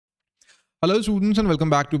Hello students and welcome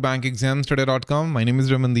back to bankexamstoday.com. My name is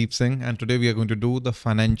Ramandeep Singh and today we are going to do the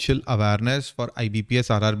financial awareness for IBPS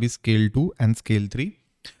RRB Scale 2 and Scale 3.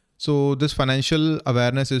 So this financial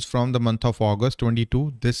awareness is from the month of August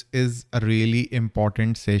 22. This is a really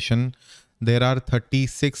important session. There are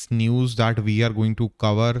 36 news that we are going to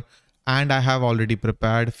cover and I have already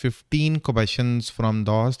prepared 15 questions from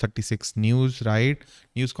those 36 news, right?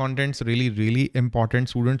 News contents really important,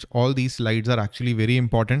 students. All these slides are actually very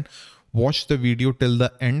important. Watch the video till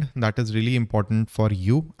the end. That is really important for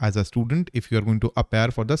you as a student if you are going to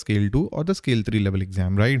appear for the Scale 2 or the Scale 3 level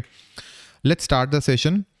exam, right? Let's start the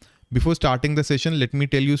session. Before starting the session, let me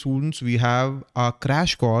tell you students, we have a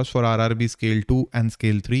crash course for RRB Scale 2 and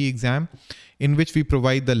Scale 3 exam in which we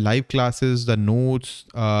provide the live classes, the notes,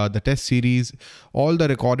 the test series. All the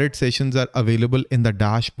recorded sessions are available in the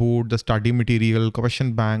dashboard, the study material,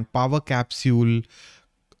 question bank, power capsule,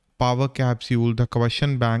 the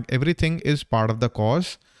question bank, everything is part of the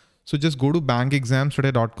course. So just go to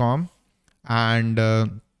bankexamstoday.com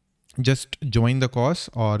and just join the course,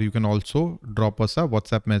 or you can also drop us a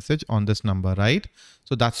WhatsApp message on this number, right?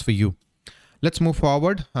 So that's for you. Let's move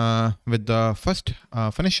forward with the first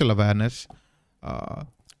financial awareness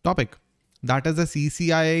topic. That is the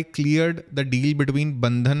CCI cleared the deal between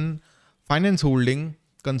Bandhan Finance Holding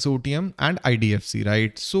Consortium and IDFC,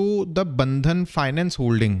 right? So the Bandhan Finance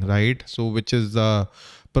Holding, right? So which is the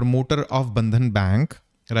promoter of Bandhan Bank,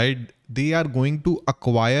 right? They are going to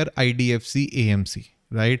acquire IDFC AMC,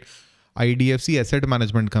 right? IDFC Asset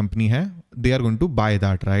Management Company hai. They are going to buy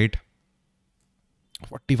that, right?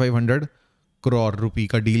 4500 crore rupee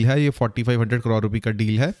ka deal hai. Ye 4500 crore rupee ka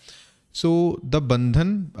deal hai. So the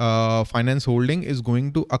Bandhan Finance Holding is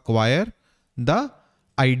going to acquire the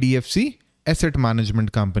IDFC Asset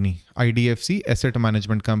Management Company, IDFC Asset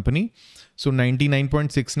Management Company. So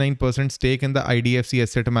 99.69% stake in the IDFC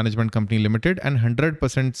Asset Management Company Limited and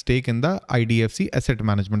 100% stake in the IDFC Asset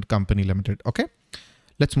Management Company Limited. Okay,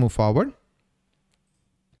 let's move forward.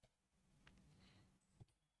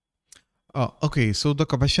 Okay, so the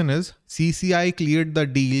question is CCI cleared the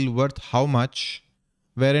deal worth how much,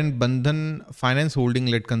 wherein Bandhan Finance Holding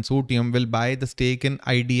led consortium will buy the stake in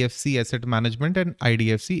IDFC Asset Management and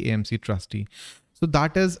IDFC AMC Trustee. So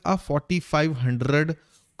that is a 4500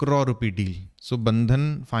 crore rupee deal. So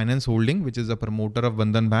Bandhan Finance Holding, which is a promoter of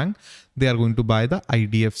Bandhan Bank, they are going to buy the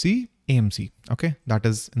IDFC AMC. Okay, that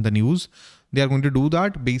is in the news. They are going to do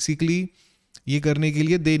that. Basically, ये करने के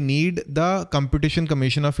लिए they need the Competition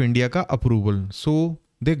Commission of India का approval. So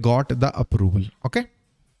they got the approval. Okay.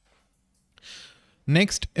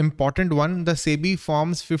 Next important one, the SEBI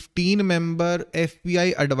forms 15-member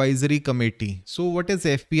FPI advisory committee. So what is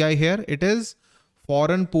FPI here? It is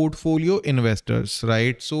foreign portfolio investors,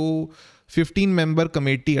 right? So 15-member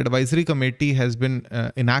committee, advisory committee has been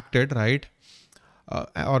enacted, right?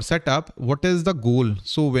 Or set up. What is the goal?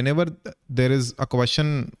 So whenever there is a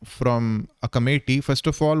question from a committee, first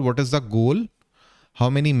of all, what is the goal?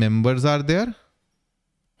 How many members are there?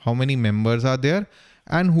 How many members are there?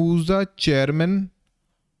 And who's the chairman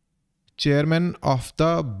of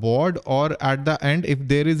the board, or at the end, if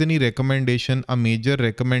there is any recommendation, a major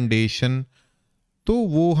recommendation, तो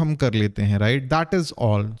वो हम कर लेते हैं, right? That is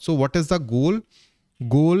all. So what is the goal?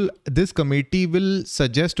 This committee will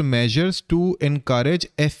suggest measures to encourage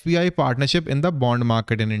FPI partnership in the bond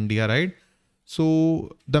market in India, right? So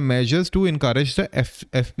the measures to encourage the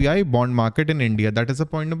FPI bond market in India, that is the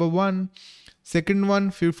point number one. Second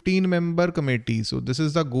one, 15-member committee. So this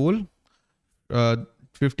is the goal.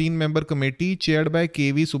 15-member committee chaired by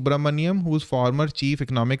KV Subramaniam, who is former Chief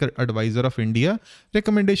Economic Advisor of India.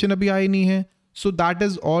 Recommendation abhi aayi nahi hai. So that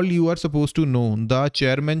is all you are supposed to know. The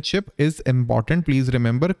chairmanship is important. Please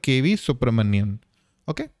remember KV Subramaniam.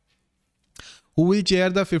 Okay. Who will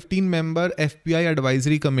chair the 15-member FPI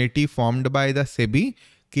advisory committee formed by the SEBI?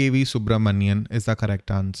 KV Subramaniam is the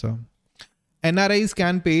correct answer. NRIs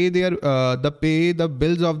can pay the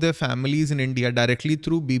bills of their families in India directly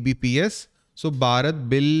through BBPS. So Bharat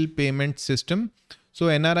Bill Payment System. So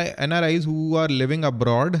NRIs who are living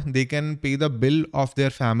abroad, they can pay the bill of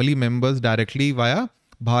their family members directly via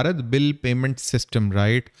Bharat Bill Payment System,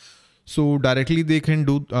 right? So directly they can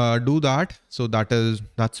do that. So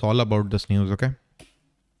that's all about this news. Okay.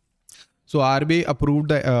 So RBI approved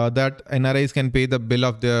that NRIs can pay the bill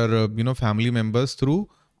of their family members through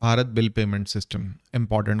Bharat Bill Payment System.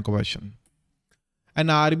 Important question. And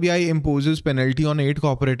RBI imposes penalty on 8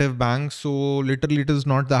 cooperative banks. So literally it is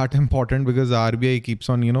not that important because RBI keeps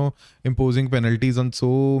on, imposing penalties on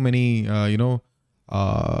so many,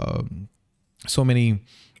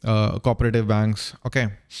 cooperative banks. Okay.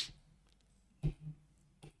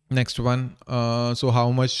 Next one. So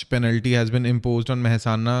how much penalty has been imposed on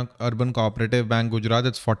Mehsana Urban Cooperative Bank, Gujarat?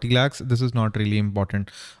 It's 40 lakhs. This is not really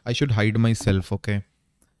important. I should hide myself. Okay.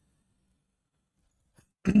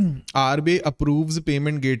 RBI approves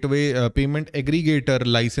payment gateway, payment aggregator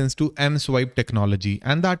license to M-Swipe technology.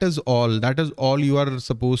 And that is all. That is all you are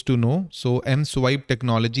supposed to know. So M-Swipe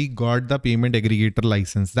technology got the payment aggregator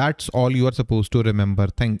license. That's all you are supposed to remember.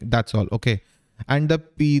 That's all. Okay. And the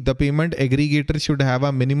payment aggregator should have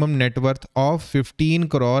a minimum net worth of 15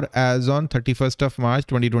 crore as on 31st of March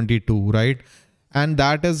 2022, right? And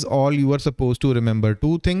that is all you are supposed to remember.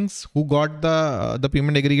 Two things: who got the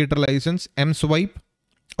payment aggregator license? M-Swipe.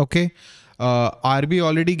 Okay. RBI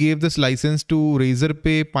already gave this license to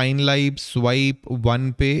Razorpay, PineLive, Swipe,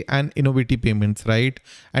 OnePay, and Innovative Payments, right?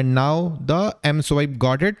 And now the M-Swipe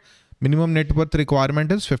got it. Minimum net worth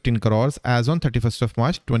requirement is 15 crores as on 31st of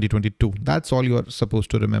March 2022. That's all you are supposed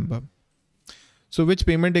to remember. So which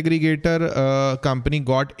payment aggregator company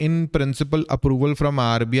got in principle approval from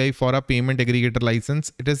RBI for a payment aggregator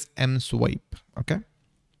license? It is M-Swipe. Okay.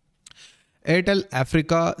 Airtel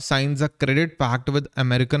Africa signs a credit pact with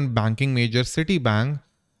American banking major Citibank.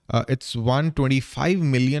 It's $125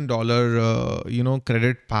 million,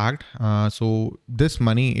 credit pact. So this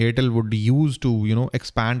money Airtel would use to,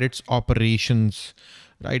 expand its operations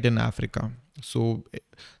right in Africa. So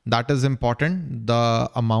that is important. The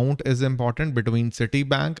amount is important between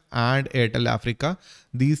Citibank and Airtel Africa.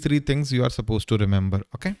 These three things you are supposed to remember.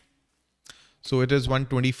 Okay. So it is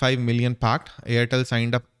 125 million pact. Airtel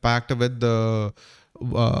signed a pact with the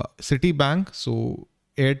Citibank. So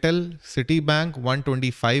Airtel, Citibank,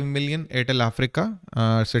 125 million. Airtel Africa,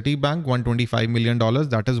 Citibank, $125 million.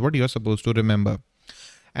 That is what you are supposed to remember.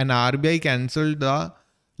 And RBI cancelled the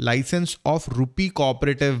license of Rupee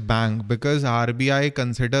Cooperative Bank because RBI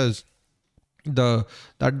considers that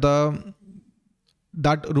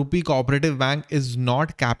Rupee Cooperative Bank is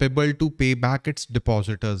not capable to pay back its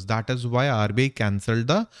depositors. That is why RBI cancelled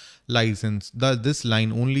the license. This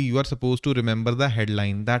line only you are supposed to remember the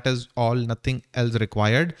headline. That is all, nothing else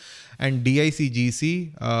required. And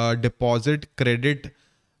DICGC,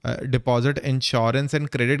 Deposit Insurance and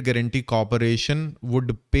Credit Guarantee Corporation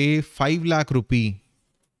would pay 5 lakh rupee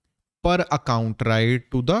per account, right,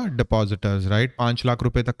 to the depositors, right? 5 lakh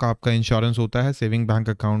रुपए तक का आपका insurance होता है saving bank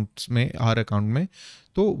accounts में, हर account में,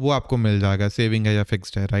 तो वो आपको मिल जाएगा, सेविंग है या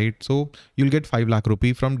फिक्स्ड है, right? So you will get 5 lakh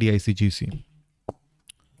रुपए फ्रॉम DICGC.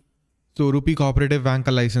 तो रूपी कोऑपरेटिव बैंक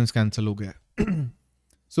का लाइसेंस कैंसिल हो गया.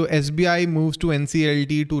 So SBI moves to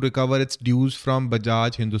NCLT to recover its dues from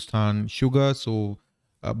Bajaj Hindusthan Sugar. So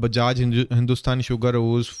Bajaj Hindusthan Sugar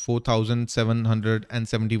owes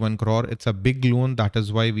 4,771 crore. It's a big loan. That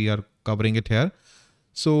is why we are covering it here.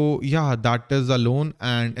 So yeah, that is a loan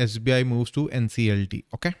and SBI moves to NCLT.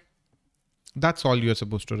 Okay. That's all you're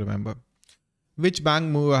supposed to remember. Which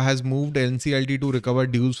bank has moved NCLT to recover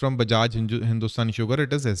dues from Bajaj Hindusthan Sugar?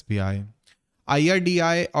 It is SBI.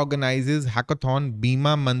 IRDAI organizes hackathon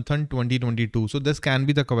Bima Manthan-2022. So this can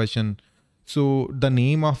be the question. So the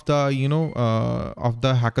name of the, of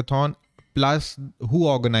the hackathon plus who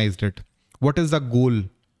organized it. What is the goal?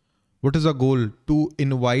 What is the goal? To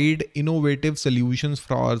invite innovative solutions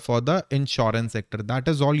for the insurance sector. That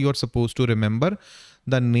is all you're supposed to remember.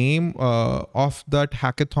 The name of that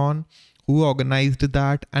hackathon, who organized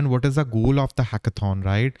that, and what is the goal of the hackathon,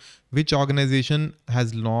 right? Which organization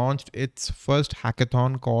has launched its first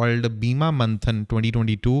hackathon called Bima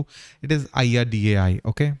Manthan-2022? It is IRDAI,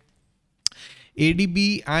 okay?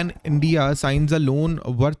 ADB and India signs a loan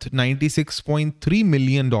worth $96.3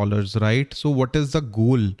 million, right? So what is the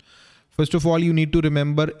goal? First of all, you need to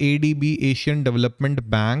remember ADB, Asian Development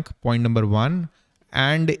Bank, point number 1,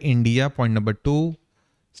 and India, point number 2.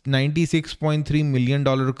 $96.3 million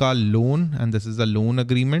ka loan, and this is a loan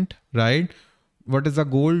agreement, right? What is the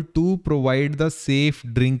goal? To provide the safe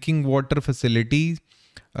drinking water facility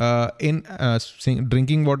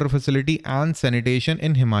drinking water facility and sanitation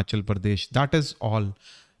in Himachal Pradesh. That is all.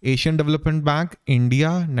 Asian Development Bank,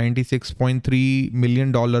 India, $96.3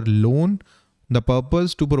 million loan. The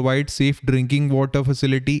purpose: to provide safe drinking water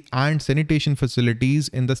facility and sanitation facilities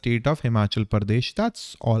in the state of Himachal Pradesh.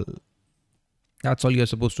 That's all. That's all you're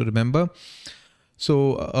supposed to remember.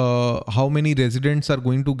 So how many residents are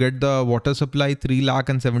going to get the water supply?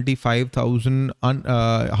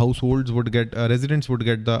 3,75,000 households would get, residents would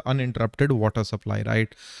get the uninterrupted water supply,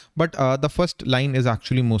 right? But the first line is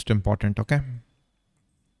actually most important, okay?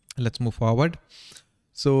 Let's move forward.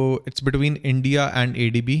 So it's between India and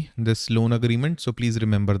ADB, this loan agreement. So please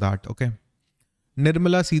remember that, okay?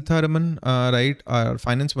 Nirmala Sitharaman, right, our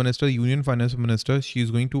finance minister, union finance minister, she is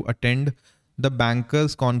going to attend the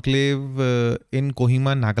bankers conclave in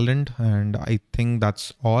Kohima, Nagaland, and I think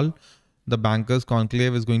that's all. The bankers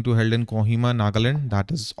conclave is going to held in Kohima, Nagaland.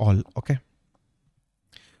 That is all. Okay.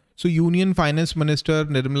 So Union Finance Minister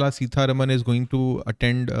Nirmala Sitharaman is going to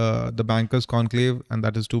attend the bankers conclave, and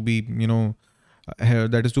that is to be,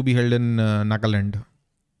 that is to be held in Nagaland.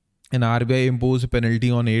 And RBI imposed a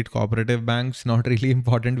penalty on 8 cooperative banks. Not really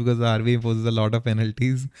important because the RBI imposes a lot of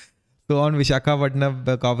penalties. So on Visakhapatnam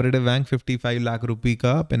cooperative bank 55 lakh rupee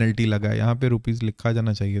का penalty लगा. यहाँ पे rupees लिखा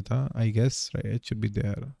जाना चाहिए था. I guess right, it should be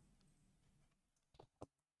there.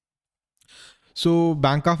 So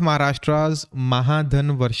Bank of Maharashtra's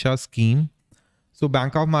Mahadhan Varsha scheme. So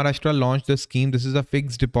Bank of Maharashtra launched the scheme. This is a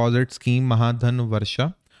fixed deposit scheme, Mahadhan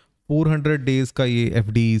Varsha. 400 days का ये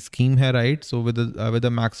FD scheme है, right? So with a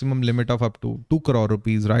maximum limit of up to 2 crore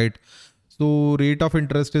rupees, right? So rate of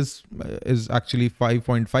interest is actually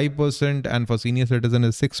 5.5% and for senior citizen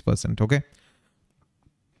is 6%. Okay.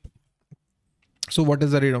 So what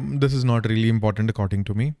is the rate? This is not really important according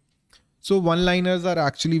to me. So one-liners are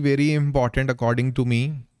actually very important according to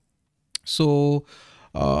me. So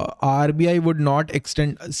RBI would not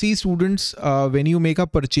extend. See students, when you make a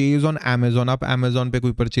purchase on Amazon, आप Amazon पे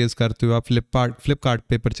कोई purchase करते हो, आप Flipkart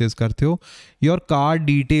पे purchase करते हो, your card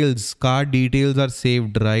details are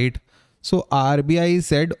saved, right? So RBI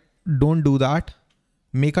said, don't do that.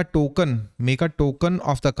 Make a token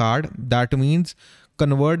of the card. That means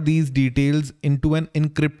convert these details into an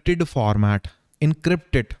encrypted format,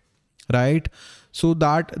 encrypt it, right? So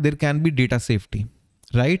that there can be data safety,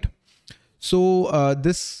 right? So all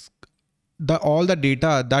the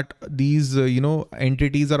data that these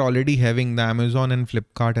entities are already having, the Amazon and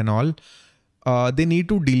Flipkart and all, they need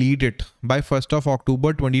to delete it by 1st of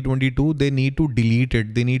October 2022. They need to delete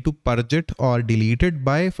it. They need to purge it or delete it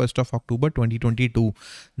by 1st of October 2022.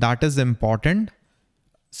 That is important.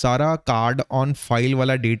 सारा card on file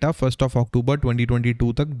वाला data 1st of October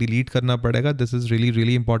 2022 तक delete करना पड़ेगा. This is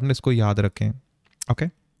really important. इसको याद रखें. Okay.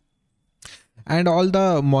 And all the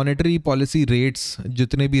monetary policy rates,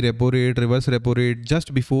 जितने भी repo rate, reverse repo rate,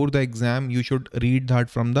 just before the exam you should read that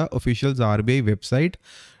from the official RBI website.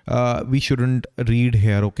 We shouldn't read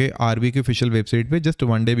hair. Okay. RBI की official website पे just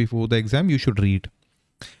 1 day before the exam you should read.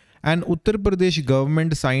 And Uttar Pradesh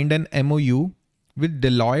government signed an MOU with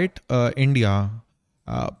Deloitte India.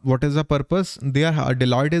 What is the purpose?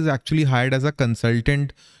 Deloitte is actually hired as a consultant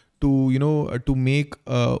to make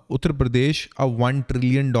Uttar Pradesh a $1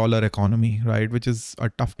 trillion economy, right? Which is a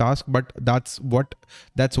tough task, but that's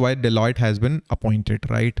why Deloitte has been appointed,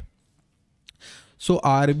 right? So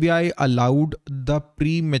RBI allowed the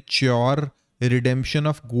premature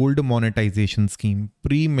redemption of gold monetization scheme.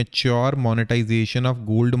 Premature monetization of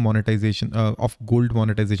gold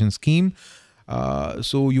monetization scheme.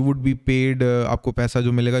 So you would be paid, आपको पैसा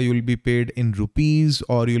जो मिलेगा, you will be paid in rupees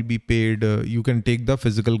or you'll be paid, you can take the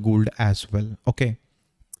physical gold as well. Okay.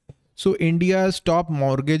 So India's top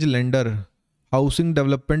mortgage lender, Housing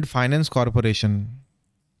Development Finance Corporation,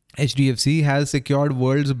 HDFC, has secured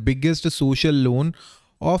world's biggest social loan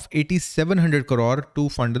of 8,700 crore to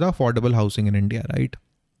fund the affordable housing in India, right?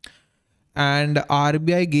 And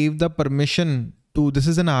RBI gave the permission to, this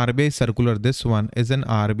is an RBI circular. This one is an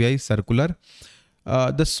RBI circular.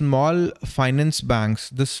 The small finance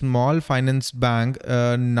banks,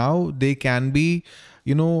 now they can be,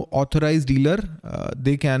 authorized dealer.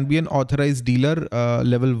 They can be an authorized dealer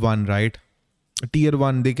level 1, right? Tier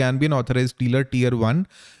 1, they can be an authorized dealer tier 1.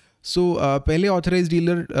 So पहले authorized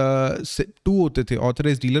dealer 2 होते थे.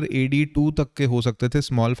 Authorized dealer AD2 तक के हो सकते थे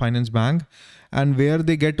small finance bank, and where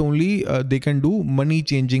they get only they can do money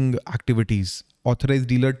changing activities. Authorized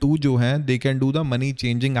dealer 2 जो हैं, they can do the money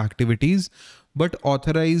changing activities, but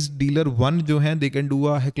authorized dealer 1 जो हैं, they can do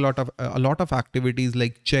a lot of activities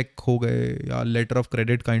like check हो गए या letter of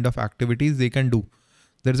credit kind of activities they can do.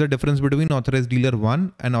 There is a difference between authorized dealer 1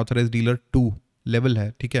 and authorized dealer 2 level है,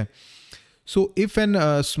 ठीक है. So if an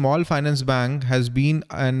small finance bank has been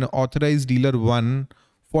an authorized dealer 1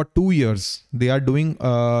 for 2 years, they are doing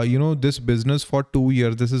this business for 2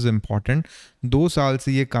 years. This is important. 2 साल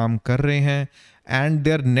से ये काम कर रहे हैं, and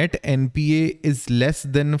their net NPA is less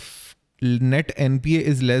than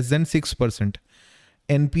 6%.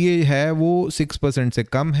 NPA है वो 6% से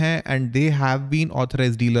कम है, and they have been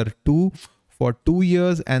authorized dealer 2 for 2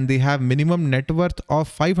 years and they have minimum net worth of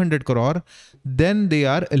 500 crore, then they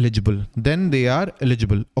are eligible.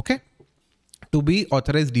 Okay, to be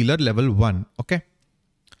authorized dealer level 1. Okay.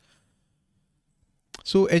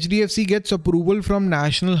 So HDFC gets approval from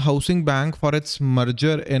National Housing Bank for its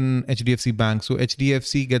merger in HDFC Bank. So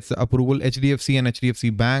HDFC gets the approval. HDFC and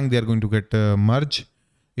HDFC Bank, they are going to get merge.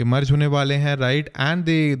 ये merge होने वाले हैं, right? And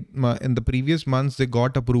they in the previous months they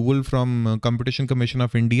got approval from Competition Commission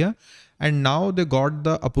of India, and now they got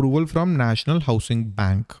the approval from National Housing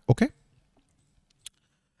Bank. Okay.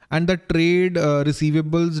 And the trade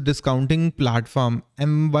receivables discounting platform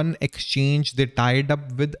M1 Exchange, they tied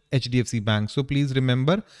up with HDFC Bank. So please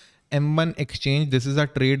remember M1 Exchange, this is a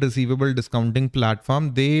trade receivable discounting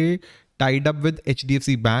platform. They tied up with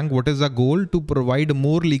HDFC Bank. What is the goal? To provide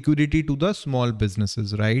more liquidity to the small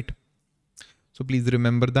businesses, right? So please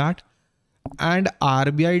remember that. And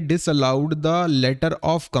RBI disallowed the letter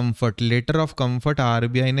of comfort. Letter of comfort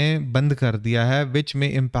RBI ने बंद कर दिया है, which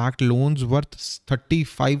may impact loans worth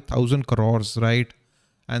 35,000 crores, right?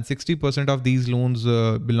 And 60% of these loans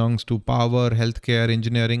belongs to power, healthcare,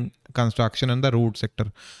 engineering, construction, and the road sector.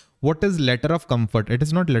 What is letter of comfort? It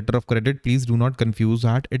is not letter of credit. Please do not confuse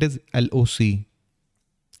that. It is LOC.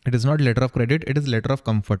 It is not letter of credit. It is letter of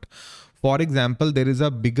comfort. For example, there is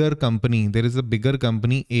a bigger company. There is a bigger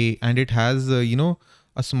company A, and it has, a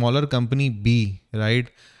smaller company B, right?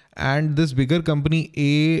 And this bigger company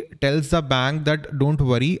A tells the bank that don't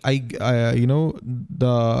worry,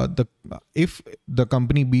 if the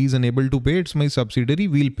company B is unable to pay, it's my subsidiary,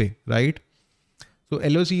 we'll pay, right? So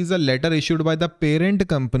LOC is a letter issued by the parent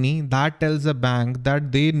company that tells the bank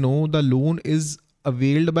that they know the loan is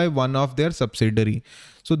availed by one of their subsidiary.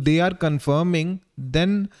 So they are confirming,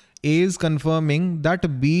 then A is confirming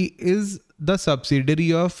that B is the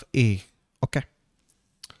subsidiary of A. Okay.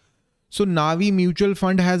 So Navi Mutual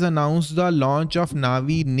Fund has announced the launch of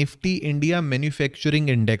Navi Nifty India Manufacturing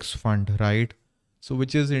Index Fund, right? So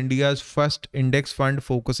which is India's first index fund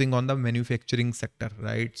focusing on the manufacturing sector,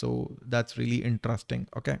 right? So that's really interesting.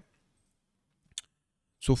 Okay.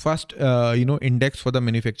 So first, index for the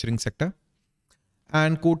manufacturing sector.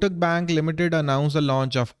 And Kotak Bank Limited announced the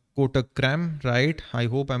launch of Kotak Krem, right? I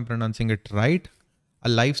hope I'm pronouncing it right. A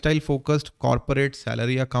lifestyle focused corporate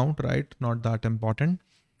salary account, right? Not that important.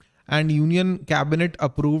 And Union Cabinet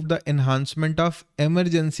approved the enhancement of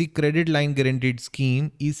Emergency Credit Line Guaranteed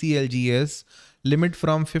Scheme, ECLGS, limit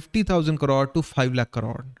from 50,000 crore to 5 lakh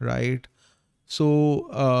crore, right? So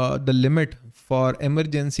the limit for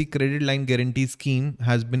Emergency Credit Line Guarantee Scheme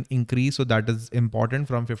has been increased. So that is important,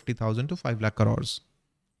 from 50,000 to 5 lakh crores.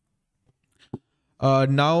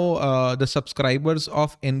 Now the subscribers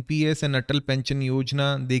of NPS and Atal Pension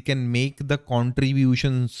Yojana, they can make the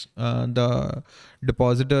contributions, the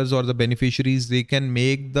depositors or the beneficiaries, they can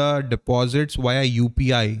make the deposits via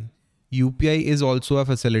UPI. UPI is also a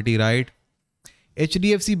facility, right?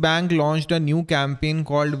 HDFC Bank launched a new campaign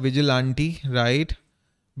called Vigilante, right?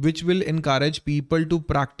 Which will encourage people to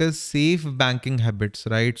practice safe banking habits,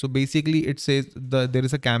 right? So basically it says there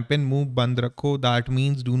is a campaign, Move Band Rakho. That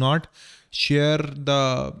means do not share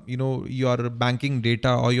the, your banking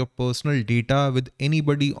data or your personal data with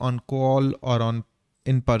anybody on call or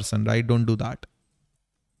in person, right? Don't do that.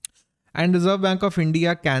 And Reserve Bank of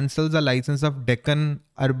India cancels the license of Deccan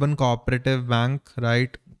Urban Cooperative Bank,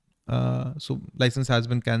 right? So license has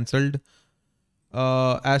been cancelled.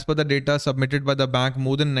 As per the data submitted by the bank,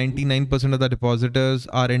 more than 99% of the depositors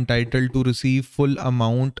are entitled to receive full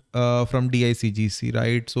amount from DICGC,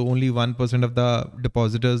 right? So only 1% of the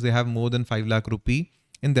depositors, they have more than 5 lakh rupee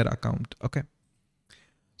in their account. Okay.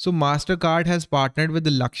 So MasterCard has partnered with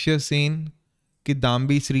the Lakshya Sen,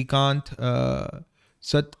 Kidambi Srikant,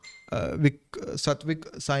 Satvik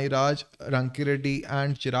Sairaj, Rankireddy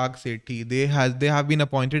and Chirag Sethi. They have been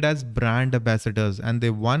appointed as brand ambassadors, and they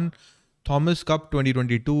won Thomas Cup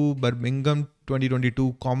 2022, Birmingham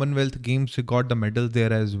 2022, Commonwealth Games. They got the medals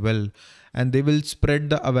there as well. And they will spread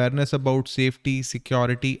the awareness about safety,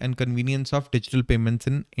 security and convenience of digital payments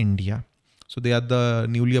in India. So they are the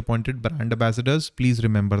newly appointed brand ambassadors. Please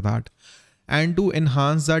remember that. And to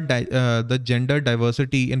enhance the gender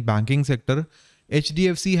diversity in banking sector,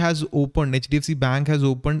 HDFC Bank has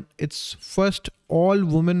opened its first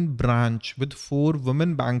all-women branch with 4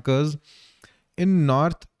 women bankers in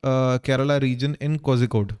North Kerala region in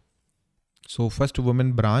Kozhikode. So first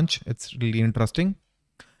women branch, it's really interesting.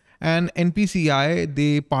 And NPCI,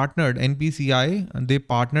 they partnered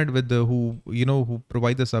with the who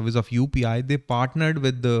provide the service of UPI. They partnered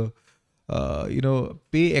with the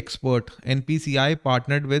Pay Expert. NPCI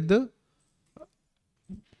partnered with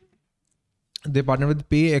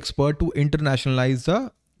Pay Expert to internationalize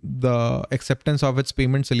the acceptance of its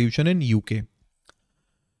payment solution in UK.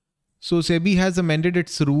 So SEBI has amended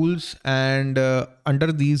its rules, and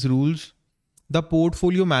under these rules, the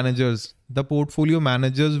portfolio managers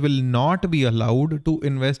will not be allowed to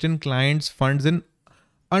invest in clients' funds in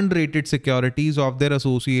unrated securities of their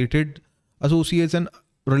associates and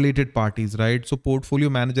related parties, right? So portfolio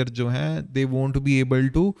manager जो हैं, they want to be able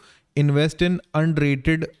to invest in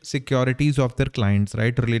unrated securities of their clients,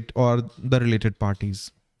 right? Or the related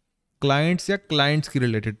parties. Clients या clients की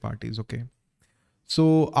related parties, okay.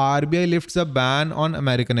 So RBI lifts a ban on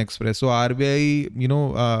American Express. So RBI,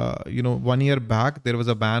 1 year back, there was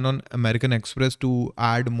a ban on American Express to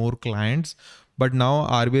add more clients. But now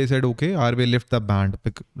RBI said, okay, RBI lift the ban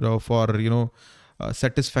for,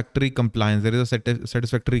 satisfactory compliance. There is a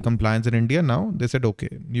satisfactory compliance in India now. They said, okay,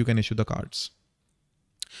 you can issue the cards.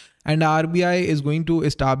 And RBI is going to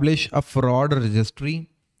establish a fraud registry,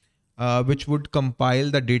 which would compile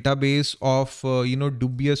the database of,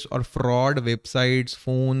 dubious or fraud websites,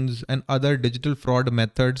 phones, and other digital fraud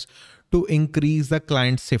methods to increase the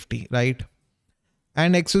client safety, right?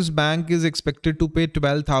 And Axis Bank is expected to pay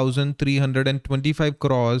 12,325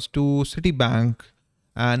 crores to Citibank.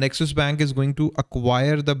 And Axis Bank is going to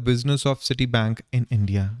acquire the business of Citibank in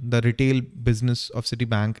India, the retail business of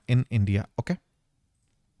Citibank in India. Okay.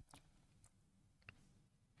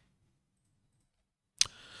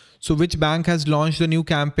 So which bank has launched the new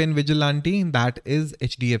campaign Vigilante? That is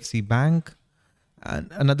HDFC Bank.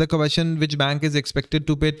 And another question, which bank is expected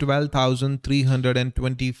to pay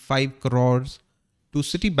 12,325 crores to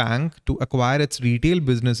Citibank to acquire its retail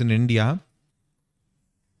business in India?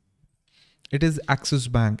 It is Axis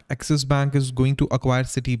Bank. Axis Bank is going to acquire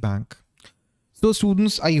Citibank. So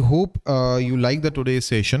students, I hope you like the today's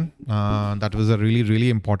session. That was a really, really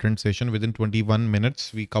important session. Within 21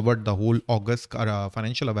 minutes, we covered the whole August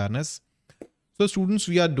financial awareness. So students,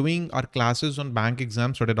 we are doing our classes on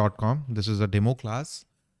bankexamstudy.com. This is a demo class.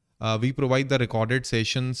 We provide the recorded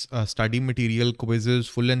sessions, study material, quizzes,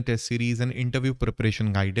 full and test series, and interview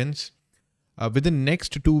preparation guidance. Within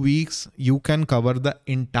next 2 weeks, you can cover the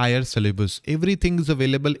entire syllabus. Everything is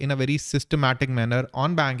available in a very systematic manner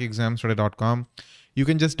on bankexamstudy.com. You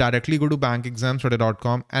can just directly go to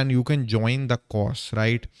bankexamstudy.com and you can join the course,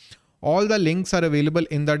 right? All the links are available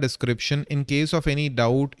in the description. In case of any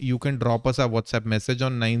doubt, you can drop us a WhatsApp message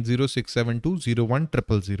on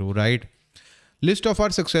 906720100, right? List of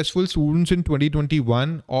our successful students in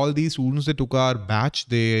 2021. All these students that took our batch,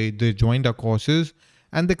 they joined our courses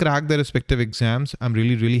and they cracked their respective exams. I'm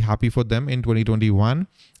really, really happy for them in 2021.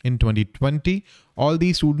 In 2020, all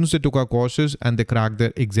these students that took our courses and they cracked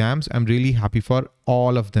their exams. I'm really happy for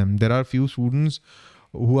all of them. There are a few students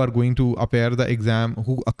who are going to appear the exam,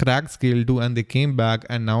 who cracked scale 2 and they came back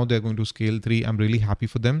and now they're going to scale 3. I'm really happy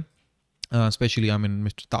for them. Especially,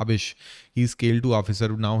 Mr. Tabish, he's scale 2 officer.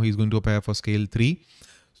 Now he's going to appear for scale 3.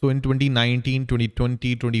 So in 2019,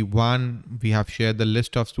 2020, 21, we have shared the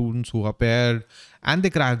list of students who appeared and they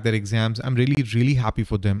cracked their exams. I'm really, really happy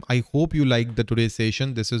for them. I hope you liked the today's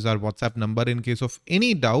session. This is our WhatsApp number. In case of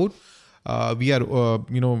any doubt, all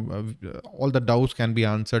the doubts can be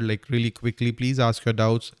answered like really quickly. Please ask your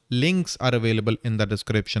doubts. Links are available in the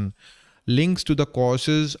description. Links to the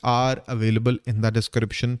courses are available in the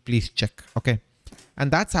description. Please check. Okay. And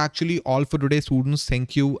that's actually all for today, students.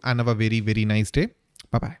 Thank you and have a very, very nice day.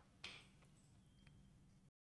 Bye-bye.